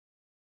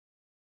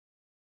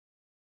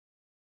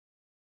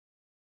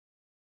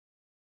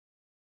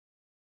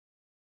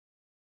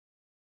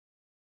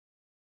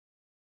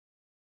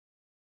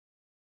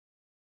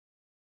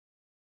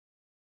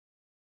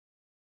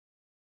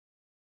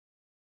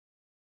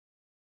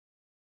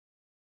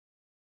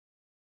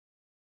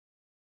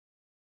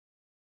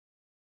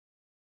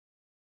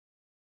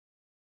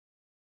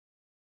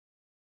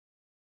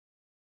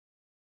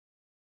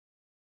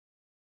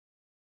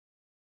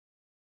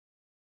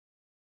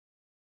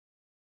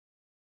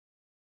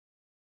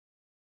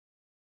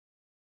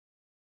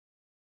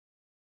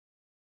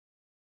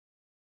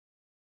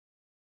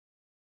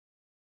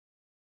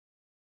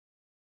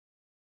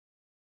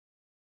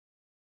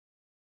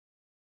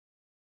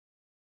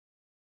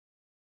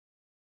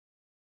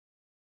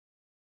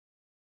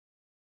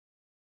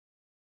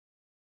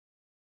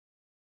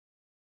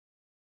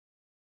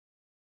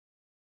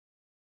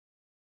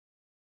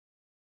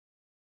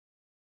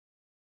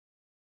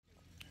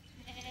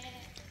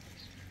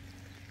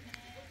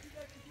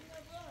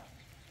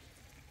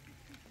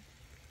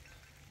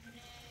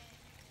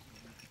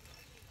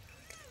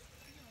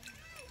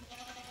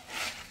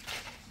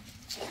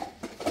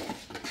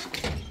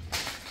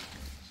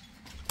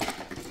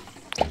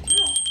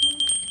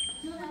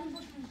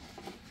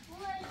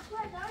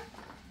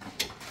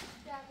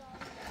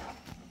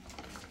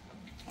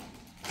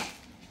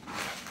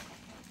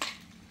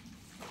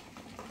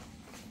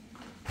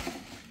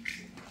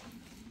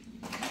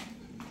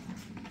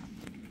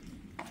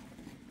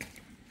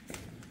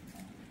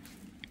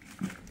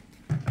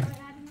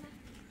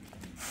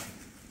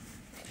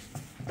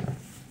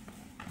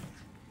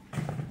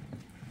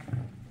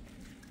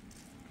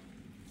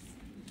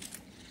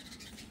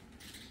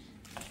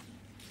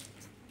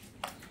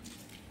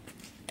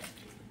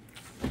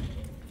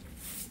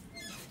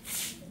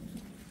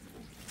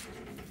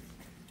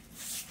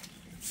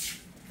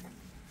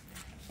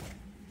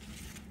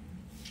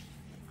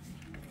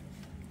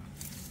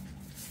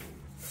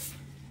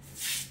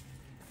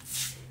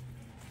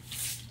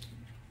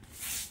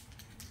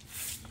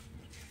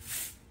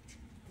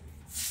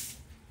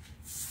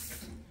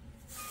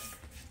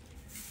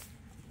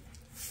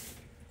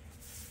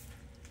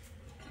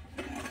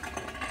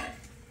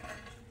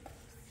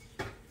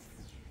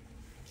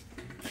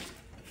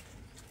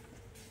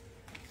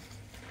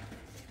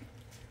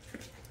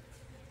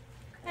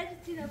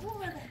Tina, bu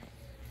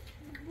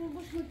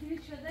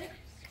motivi şurada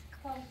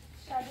tam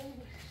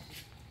şadaydı.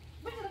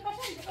 Bu şurada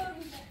kaçan da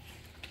örgüde.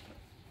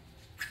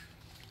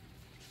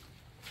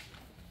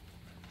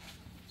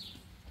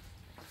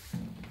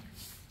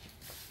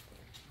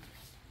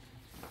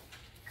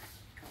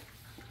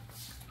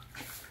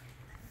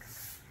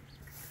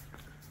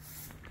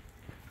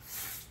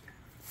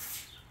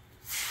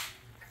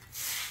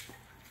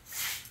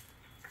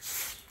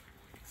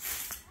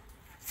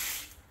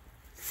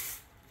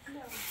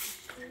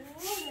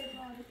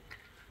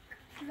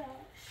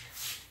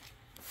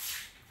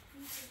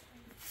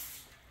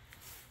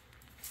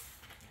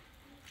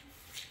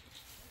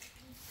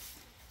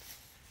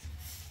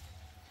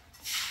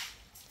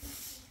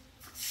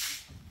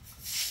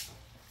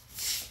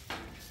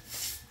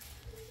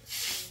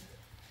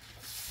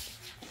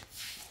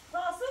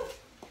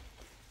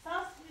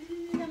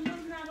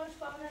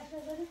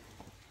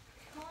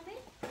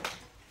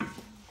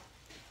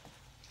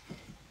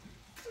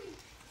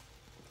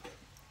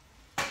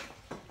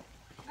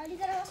 Ali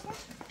तरह उसको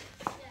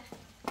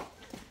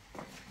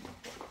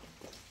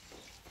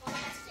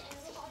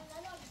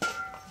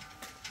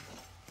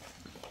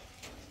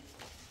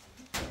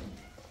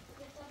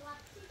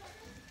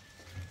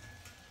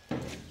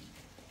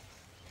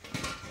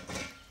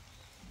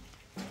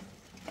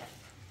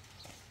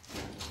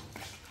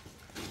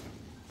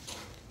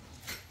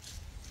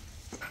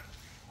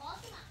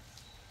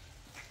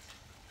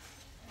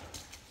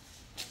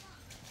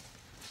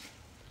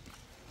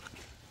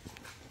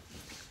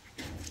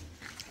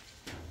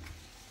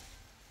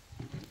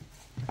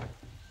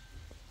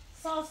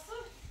Sağsı.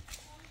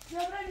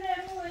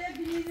 Yaprağın oraya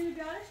bileğini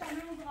bir alış.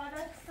 Annem o kadar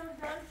kısa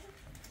bir alış.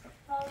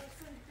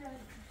 Sağlıklı ihtiyacı.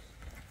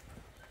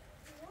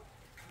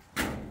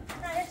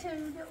 Nereye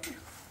çevirdi?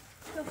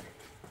 Yok.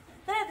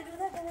 Nerede?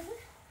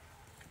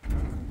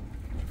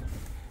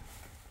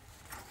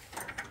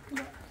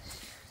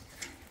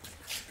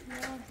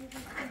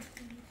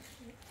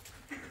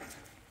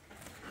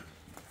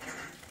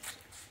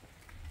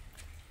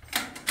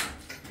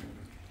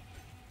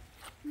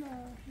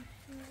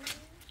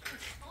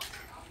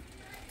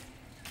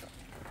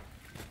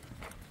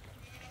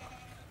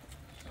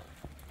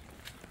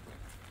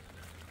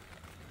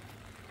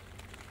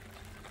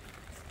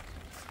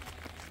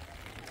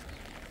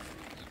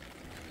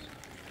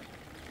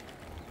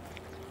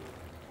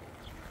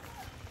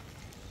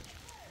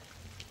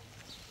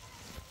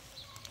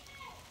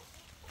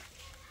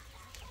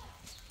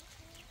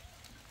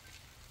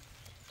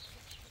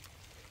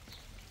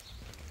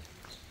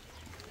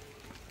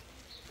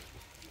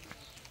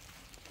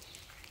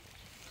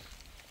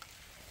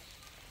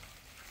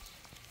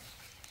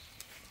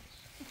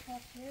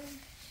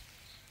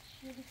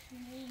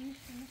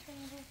 Yürüyüşünü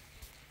sonra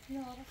ne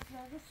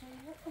arasılarda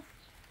sayılır.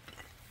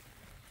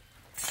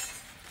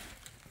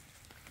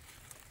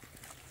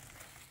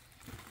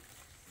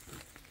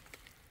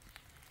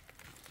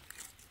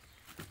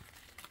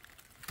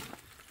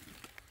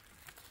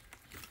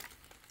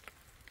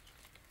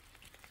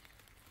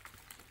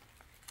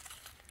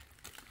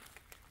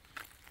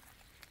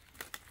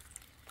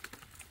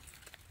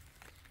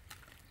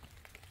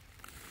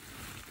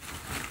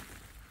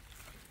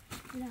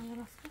 Ne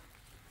arası?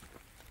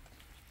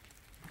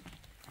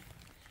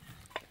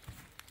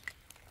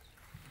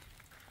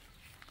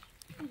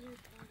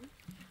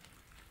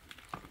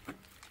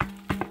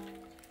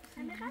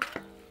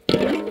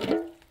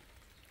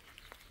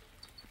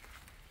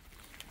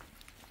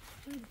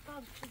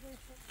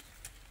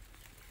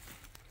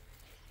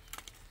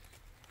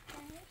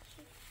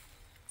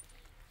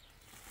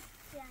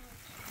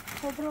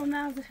 Dobra,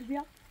 ona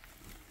zaśpiewa.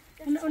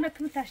 Ona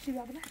kmita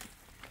śpiewa, prawda?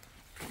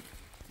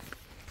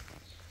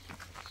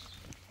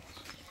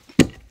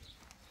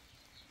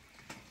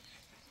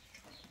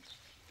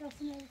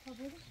 Teraz nie wiem, co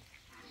będzie.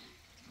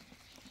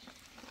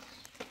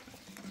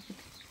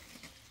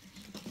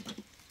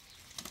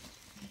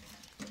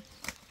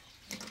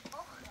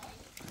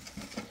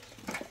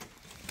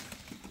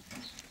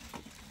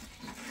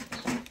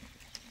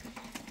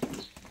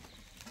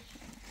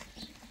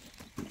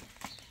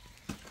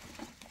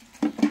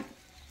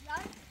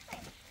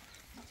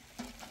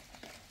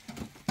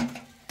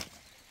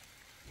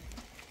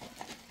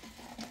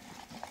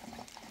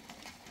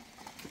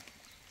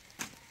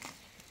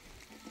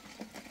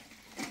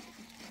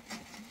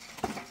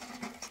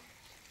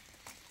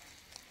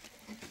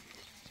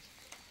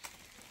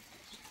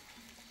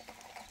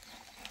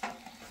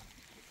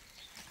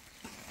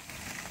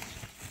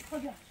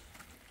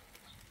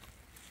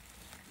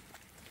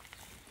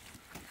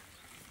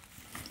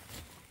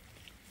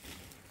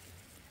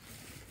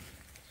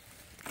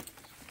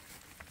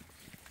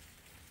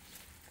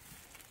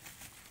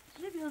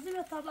 نازی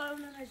به طبعا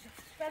نمیشه.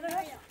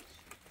 بدرش.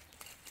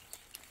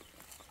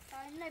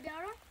 نه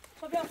بیارم.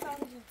 خب بیا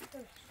سامون.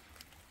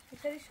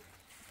 بتریش.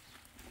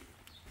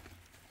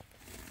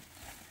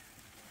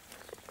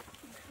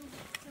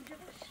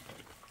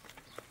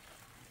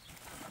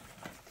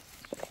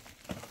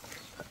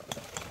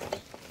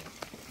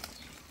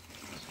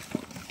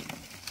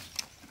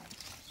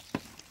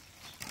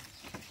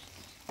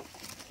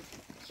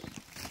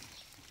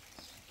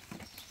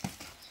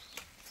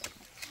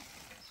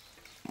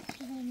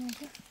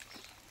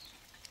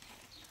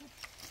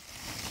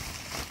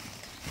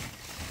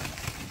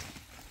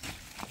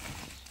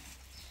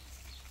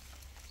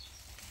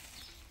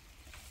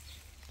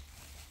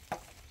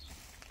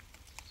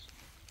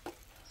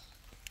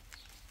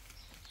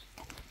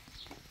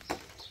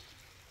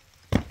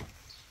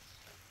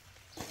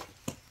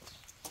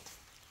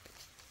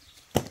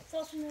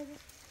 صوص نازل.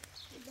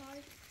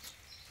 باي.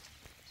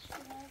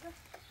 هذا.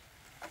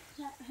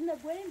 لا هنا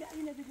بوين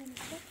بعدين بدون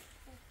الصوص.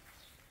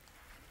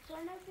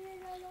 وانا في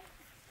لا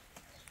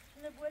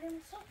هنا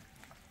بوين الصوص.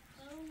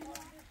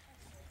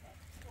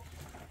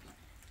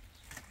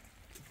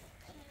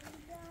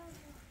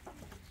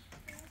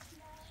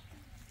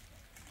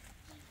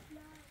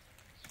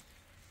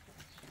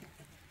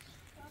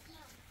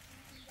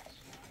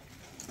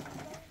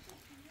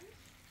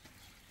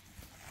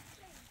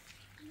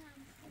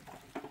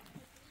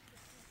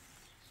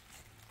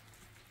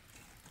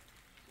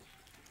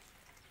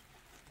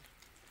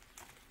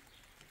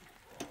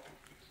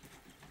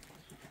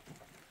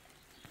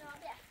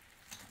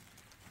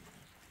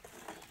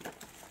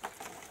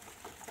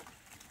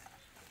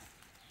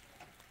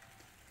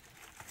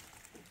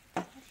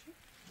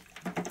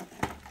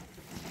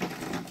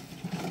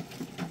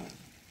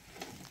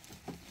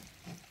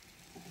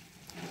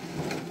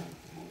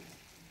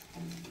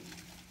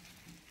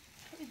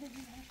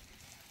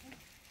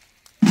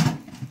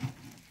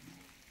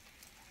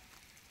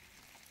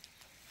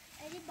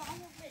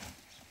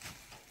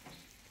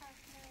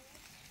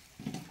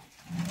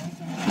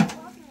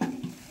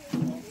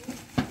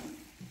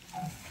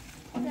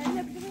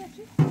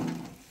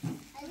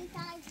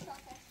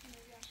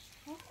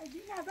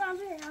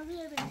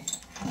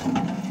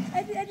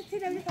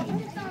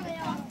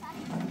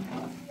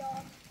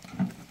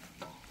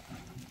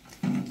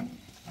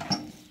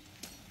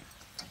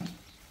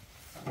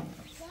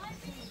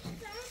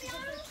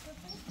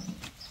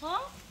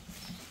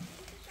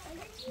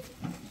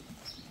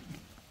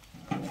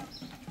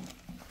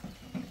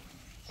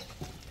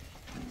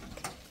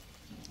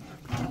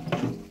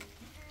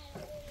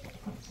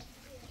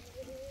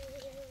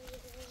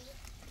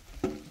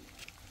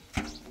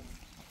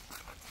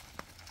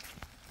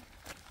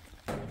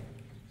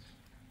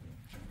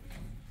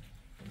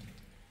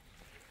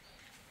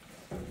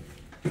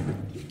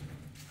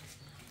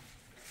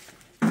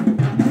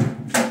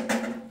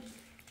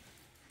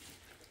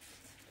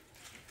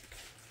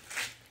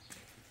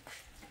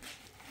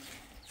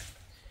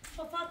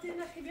 فاطمه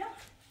لك بيا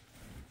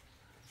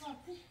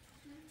فاطمه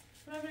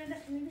برافو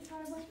لك من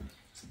الكهرباء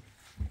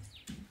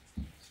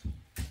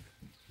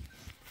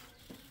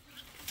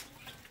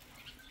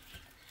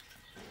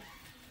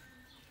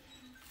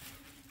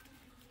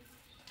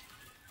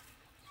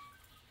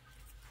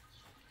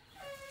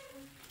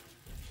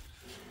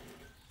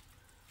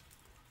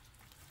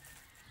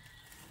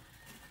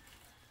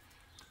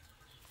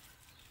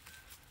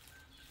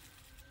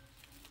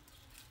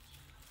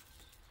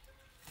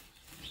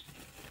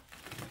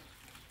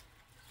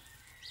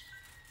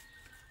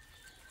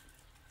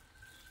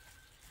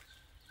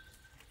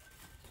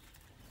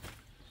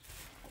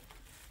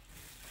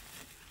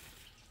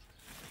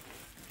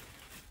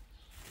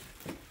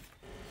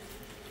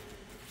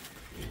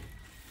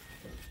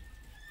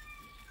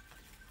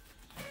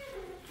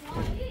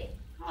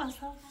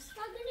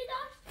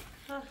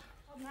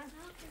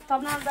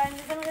طب نعم بعدين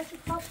زي ما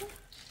قلت خاصة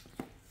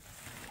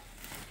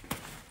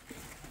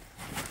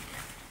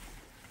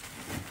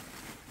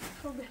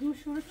خب احنا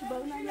شو رتب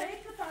بقولنا لا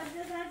يقطع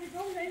الجزء هذه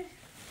دون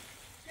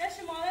ليش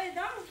ما عليه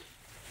دم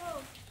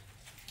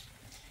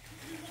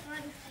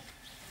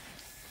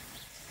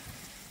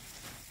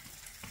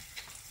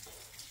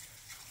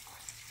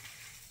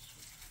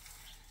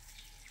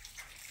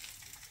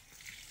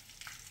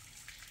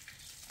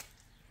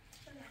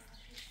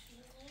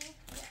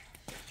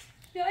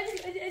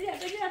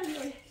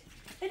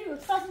Anyway,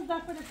 start with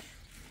that for the.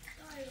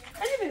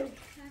 Anyway.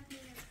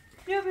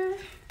 Yeah, baby.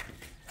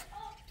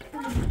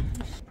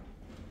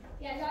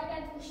 Yeah, I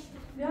got push.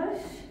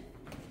 Yes.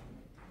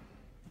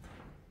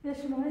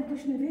 Yes, maar ik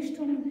push niet weer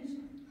stom.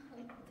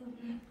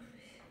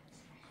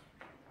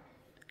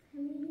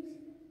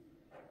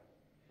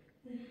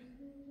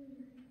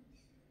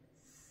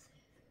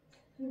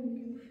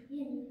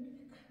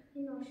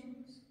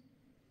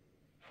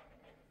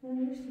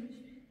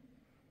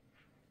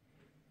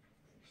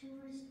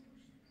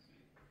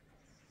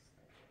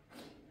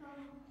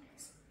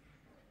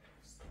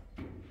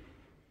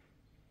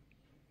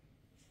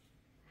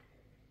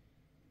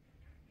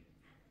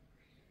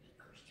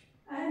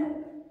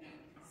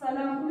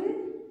 سلام خوبی؟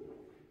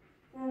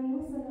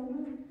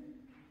 سلام.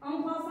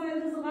 آن خواستم یه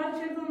روز غرق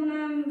شدم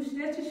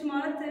چیه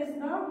چشمارت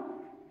تیزدم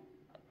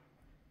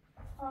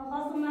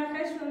خواستم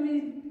نکش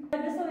بمید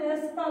بسو یه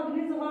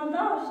ستاگنی زغان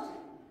داشت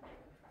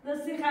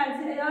دستی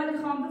خرزی ایالی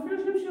خان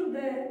بفروشم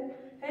شده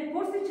هی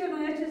پرسی چه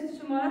یه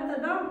چیز شمارت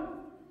دادم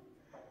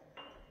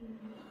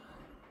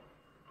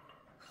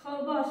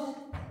خب باش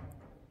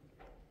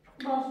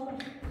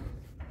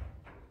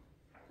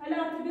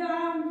حالا تو بیا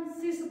هم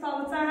 30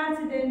 تا بچه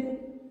هرچی دیندی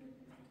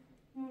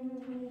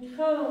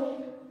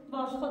خب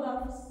باش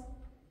خداحافظ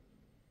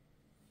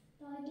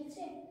Daha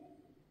geçe.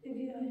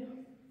 بیا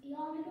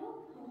Yağmurlu.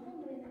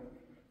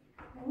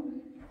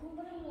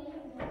 Kumburaya.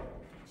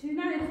 چی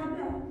نه یه خب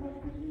بیا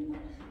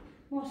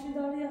ماشی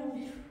داری هم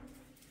بیا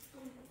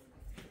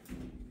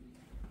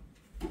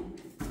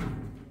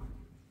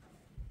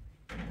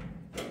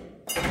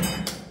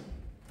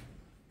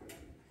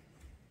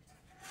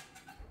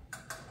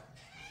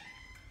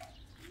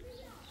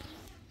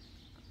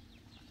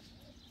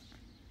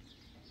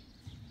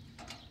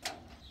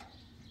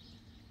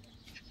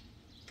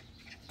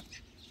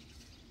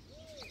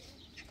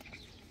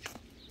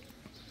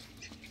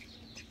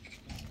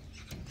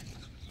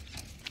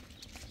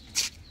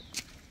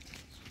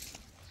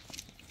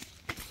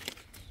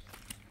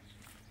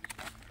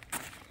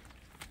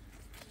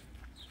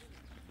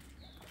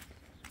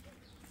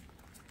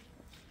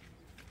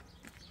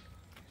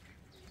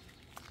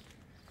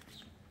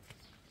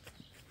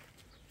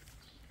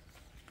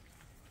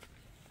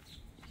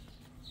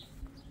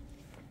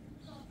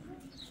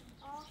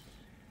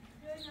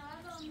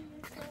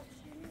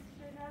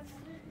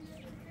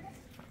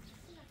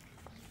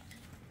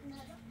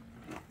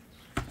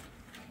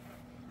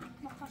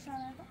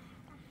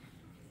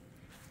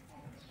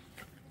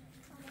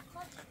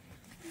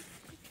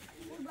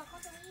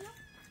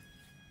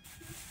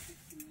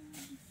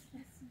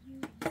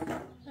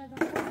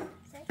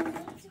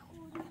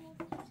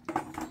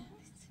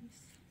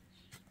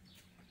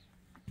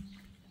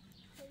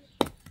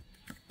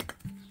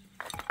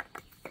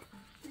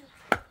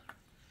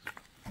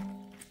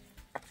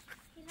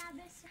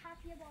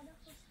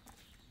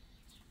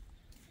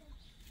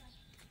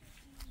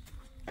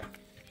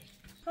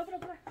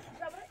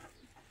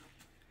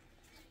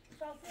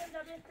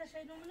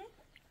تشيلوني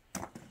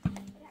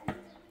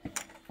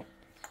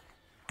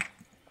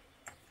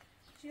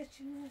جيت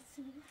شنو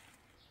تسوي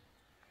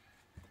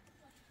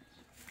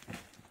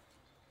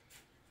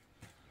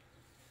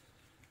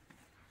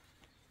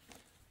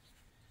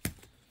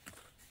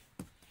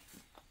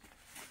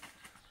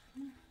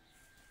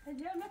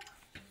هجمت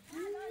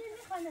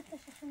اللي خلت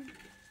تششون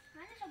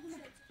معلش اقول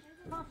لك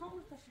ما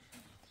خلص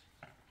تششون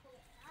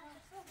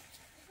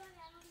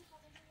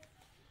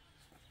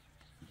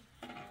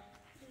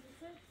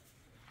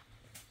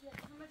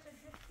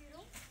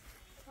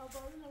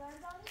بالون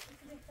برداریم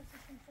که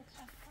بهترشون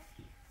تشکر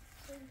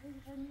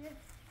شدیم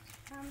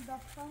هم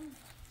داستان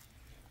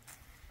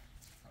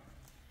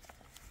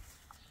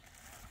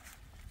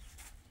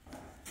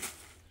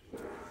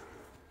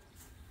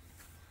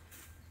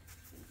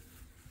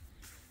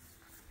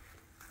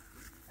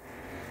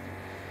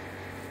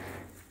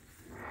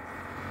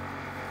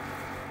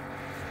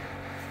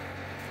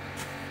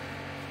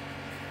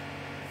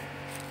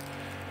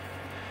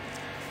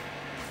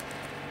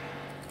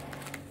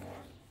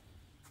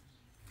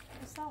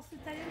Salsa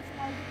italiana que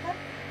nós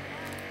estamos.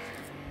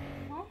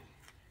 Não?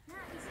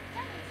 Não, isso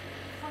tá mesmo.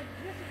 Pode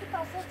ver que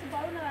tá só de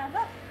barulho na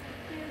nada?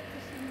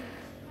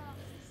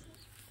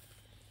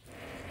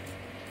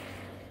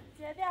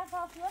 جابي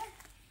عصافة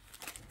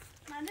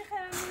ما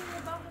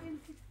نخلي باخذ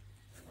انت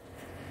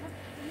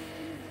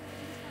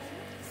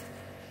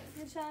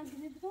يرشان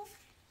كنبتو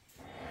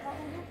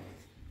باخذه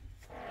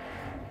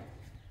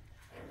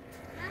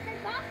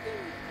آخر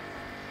باقي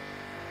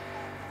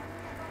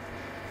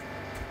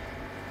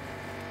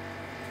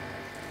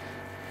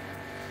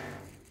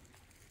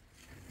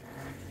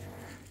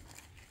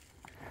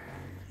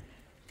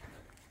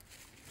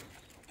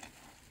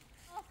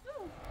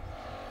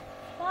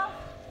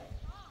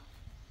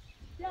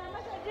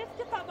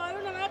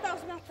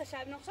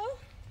شب نقصه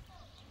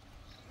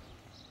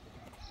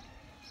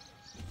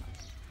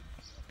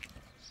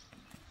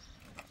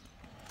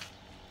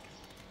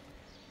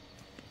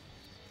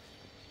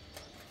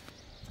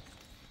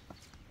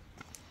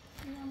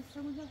يا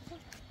مصمم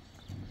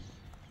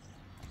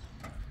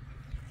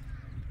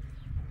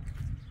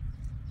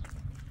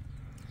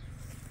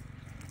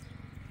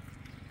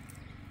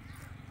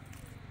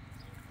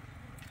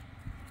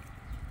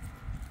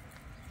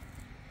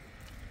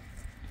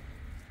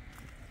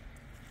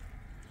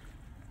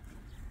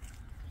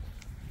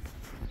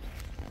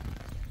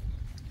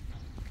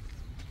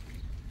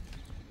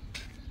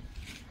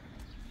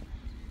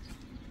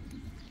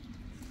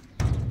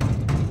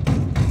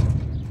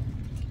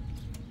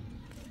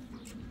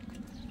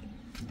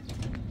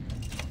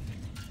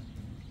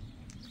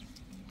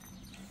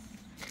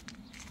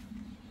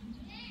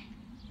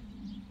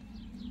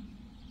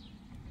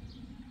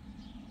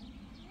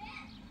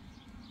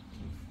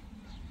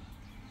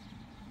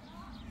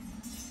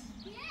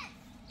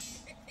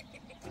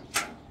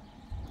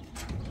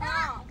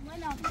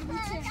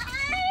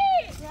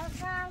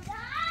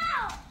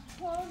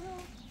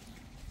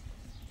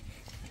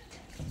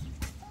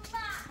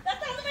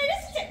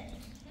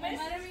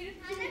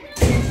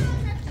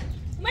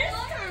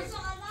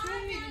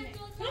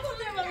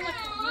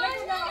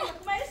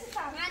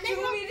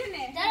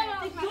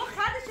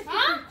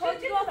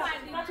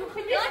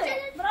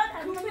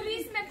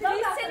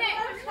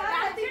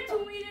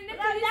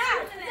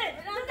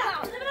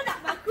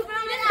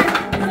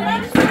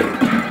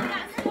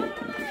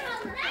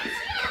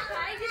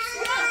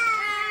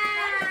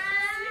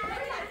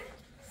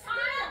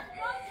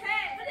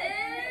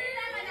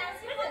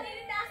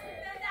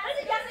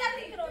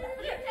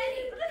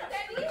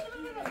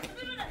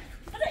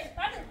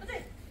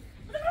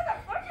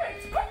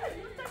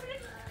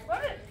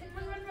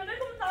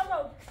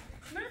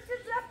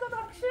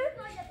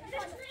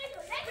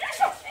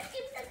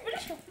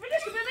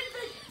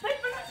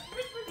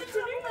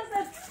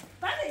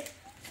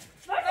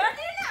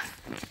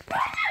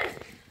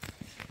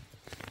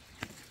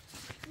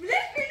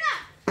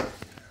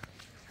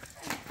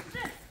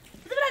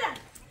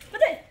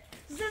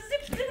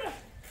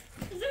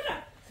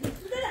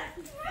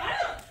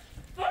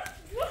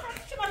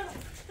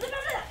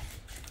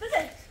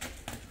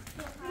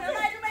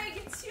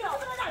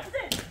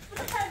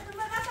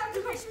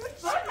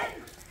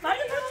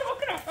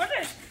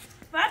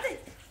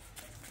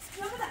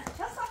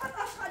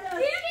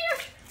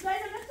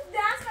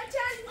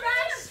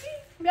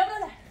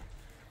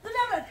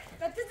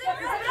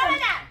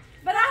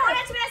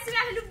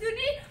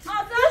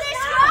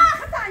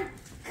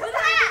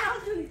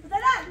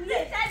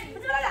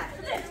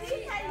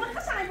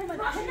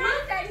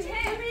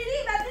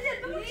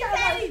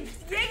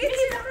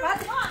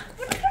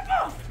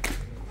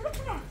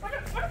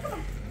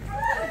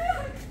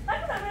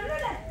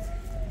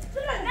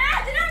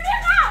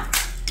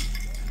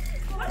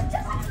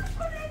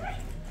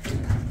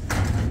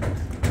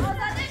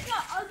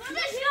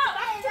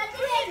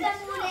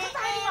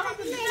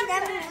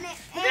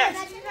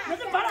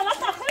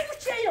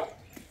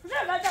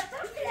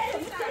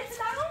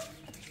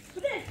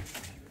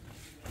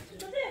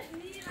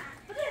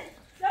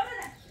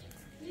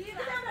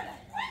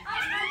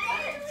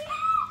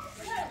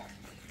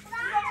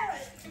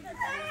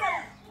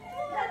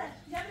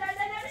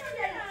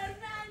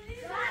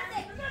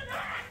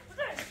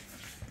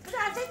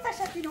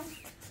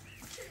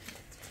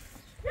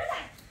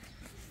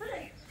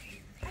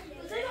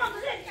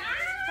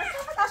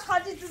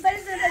فراجی تو داری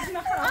زندگی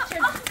من خراب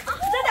شد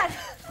زدن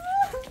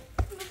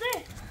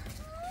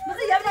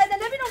بزه یه بلایده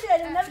نبینم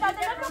بیاریم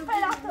نبلایده نبینم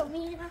پیلاتو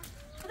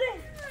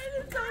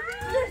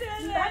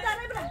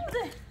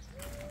بزه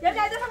یه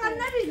بلایده فقط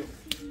نبینم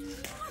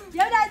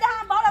یه بلایده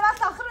هم بالا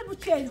وقت آخرت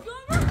بود چه اینو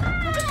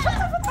بزه چه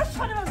طرف باش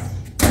کنه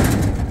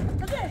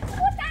بزه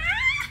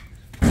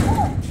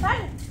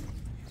بله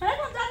من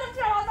کنم دادم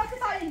که روان باکی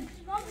تا این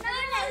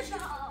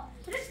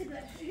برشتی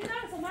بله یه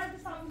دارم سمارد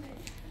سامونه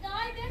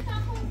دای بیر تا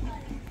خون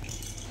کنی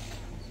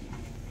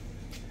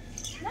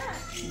نه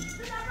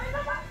تو نمایی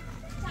بابا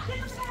چه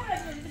تو کنم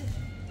رفت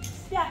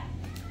بیا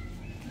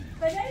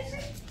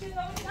بجایشی چی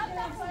رو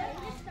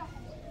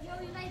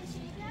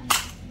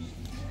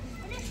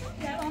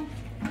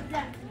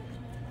بیا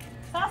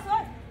ساس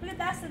بگه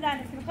دست دارم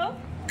خب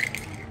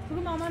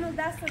بگو مامانو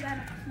دست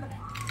دارم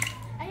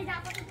اگه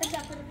دفعه تو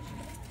دفعه رو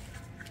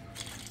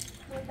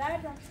بشه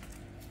دردم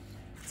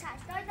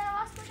چشم دار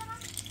واس کنم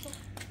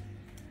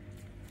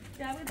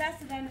بیا بگه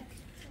دست دارم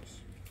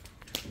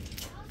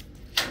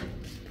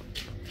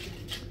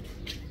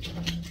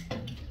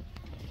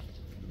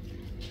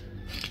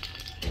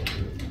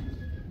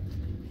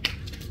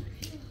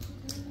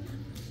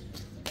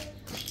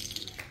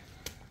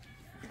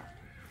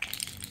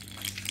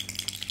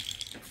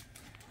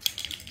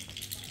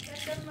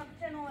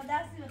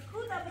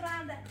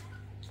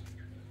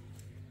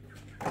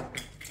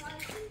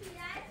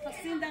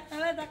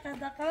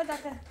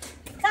دقیقه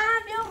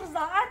تمام بیام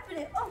رضاعت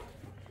بله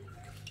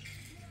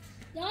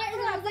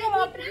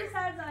اجازه دی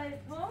سر زاید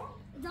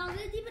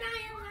اجازه دی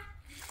برایم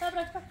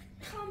صبرک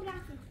خام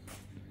رفتم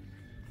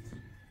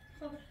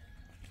خب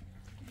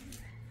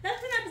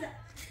دست نبزن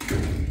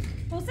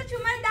بوسه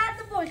چون من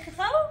درد باش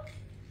خب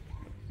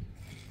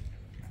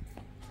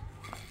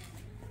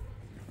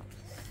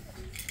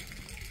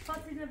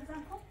فاطمه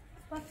بزن خب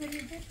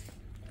فاطمه بزن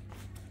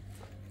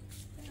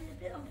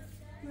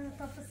من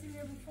تفاصیل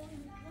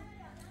بفهم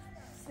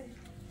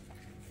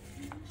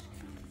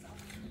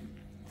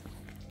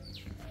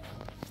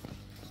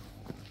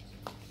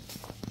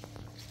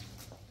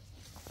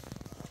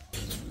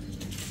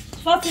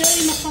فاطمه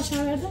این مخاش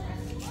آورده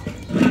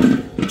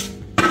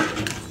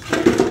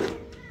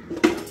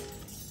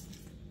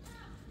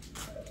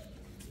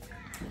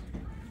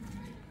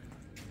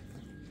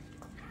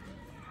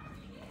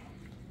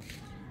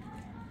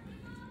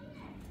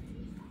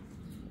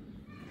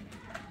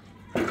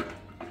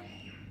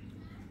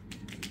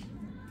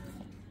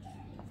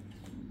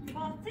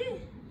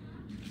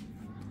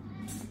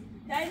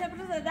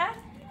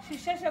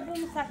شیشه شبو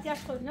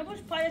مسطحش خود نبوش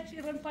پای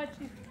چی رن پای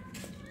چی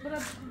برا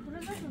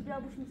بیا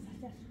بوش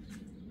مسطحش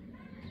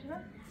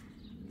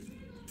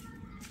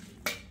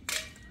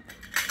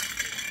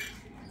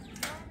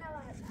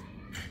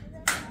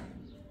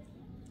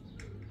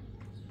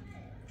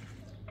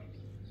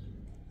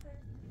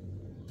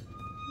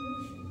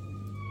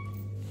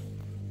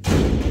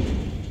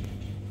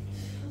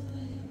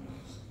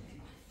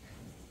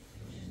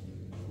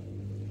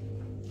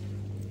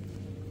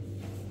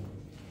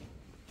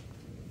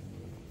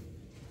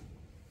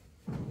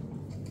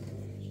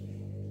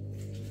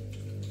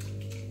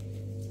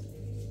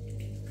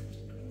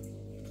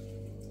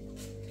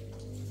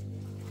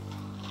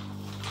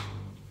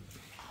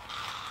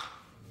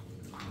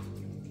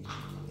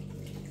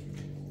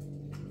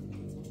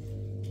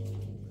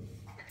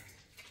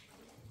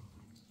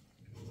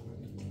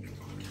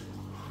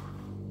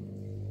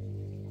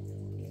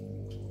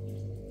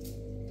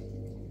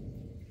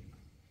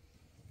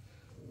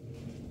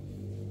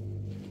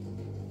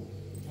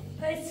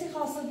هیچی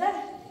خاصه ده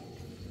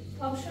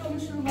آبشه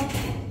اونشون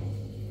باشه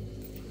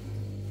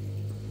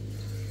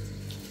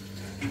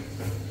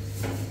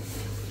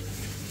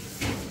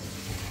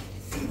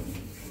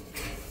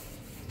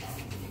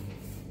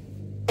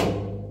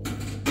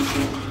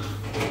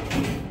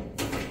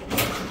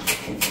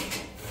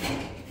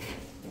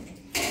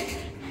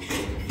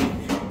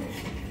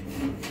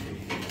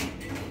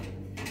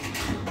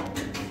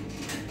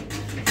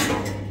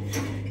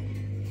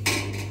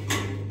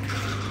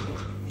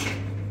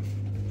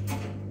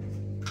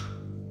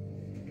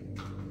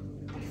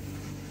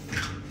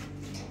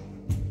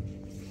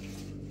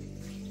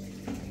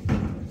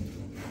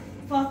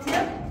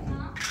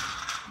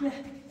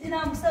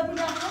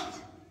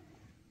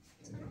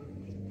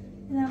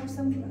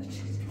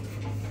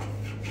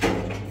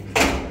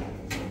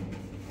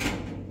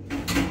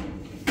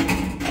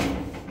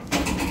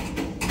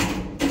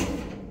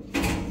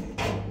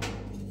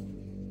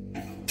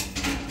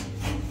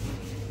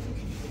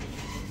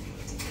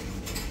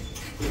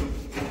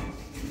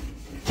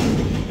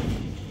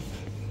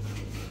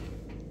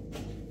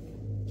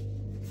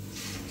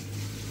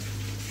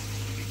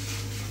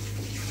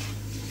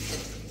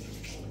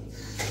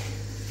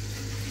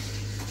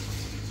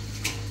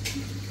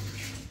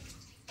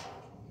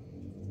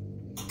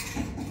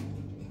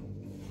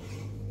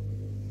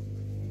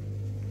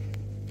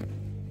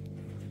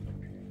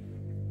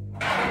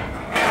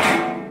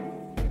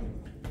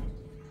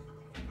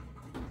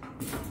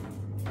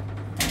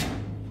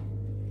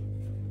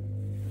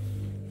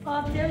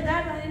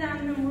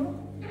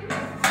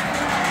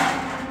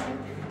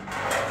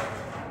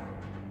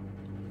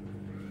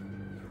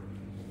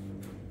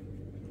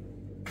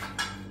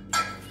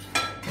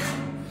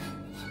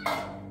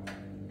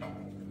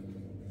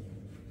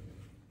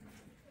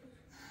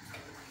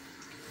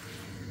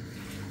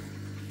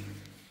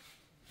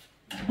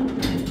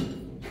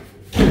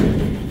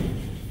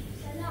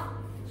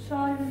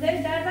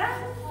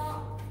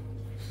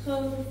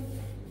خب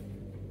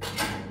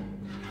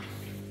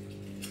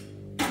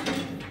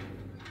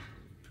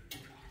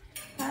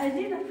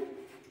عجیبه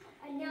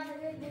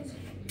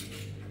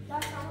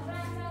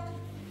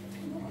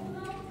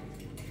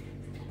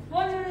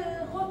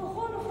خب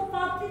بخون خب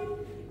باقی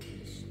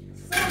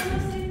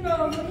سازمسین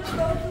با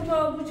تو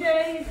با بوچه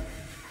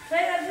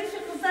غیر از ریش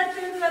قصد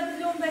چند و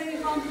دیلون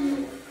بگی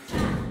خواهیم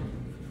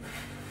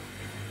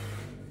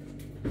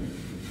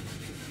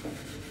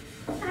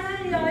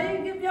یا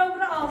ایگه بیا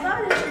برای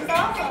آزارش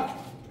صافا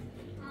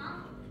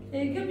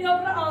ایگه بیا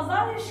برای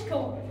آزارش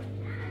کن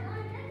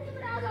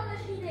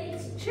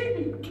چی؟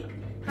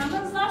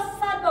 همه زار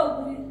صد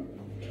بگوی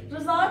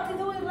رضایتی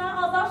دوی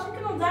را آزارش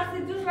کنم وقتی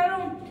دوش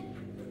برام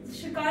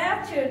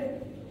شکایت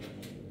کرد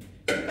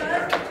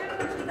شکایت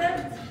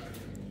کرد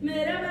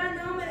مریم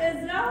نام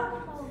ازرا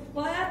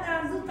باید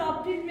ارزو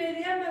تاپید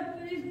مریم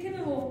بپرید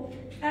کنه و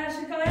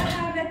شکایت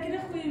هم بکنه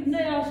خویب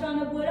نه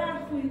یاشانه بورن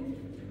خویب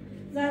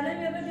زده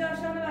میره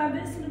بیاشانه و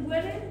برسونه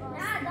بوره؟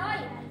 نه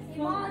دایی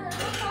ما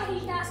تا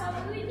 18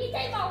 سال روی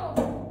نیتی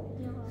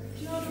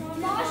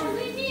ما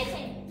شوی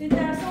نیخه این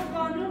درسان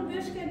قانون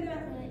بیش کنه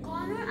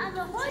قانون از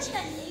خوش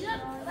کنه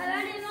و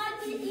برای ما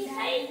نیخه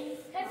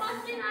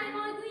خیلی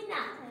ما دوی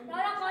نه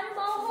دارا قانون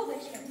با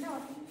خوبش کنه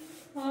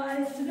ها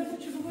ایستونه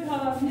بچه بگوی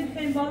ها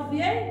نیخه باید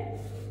بیایی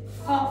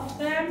ها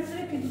برم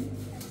سره کنی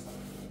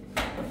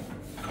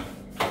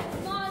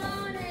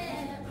مالان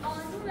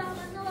قانون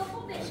را با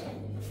خوبش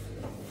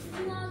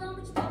کنه مالان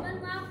بچه دامن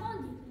ما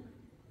خوندی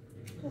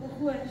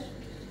خوبش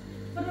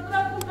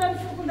برای خوب برم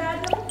شو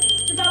کنده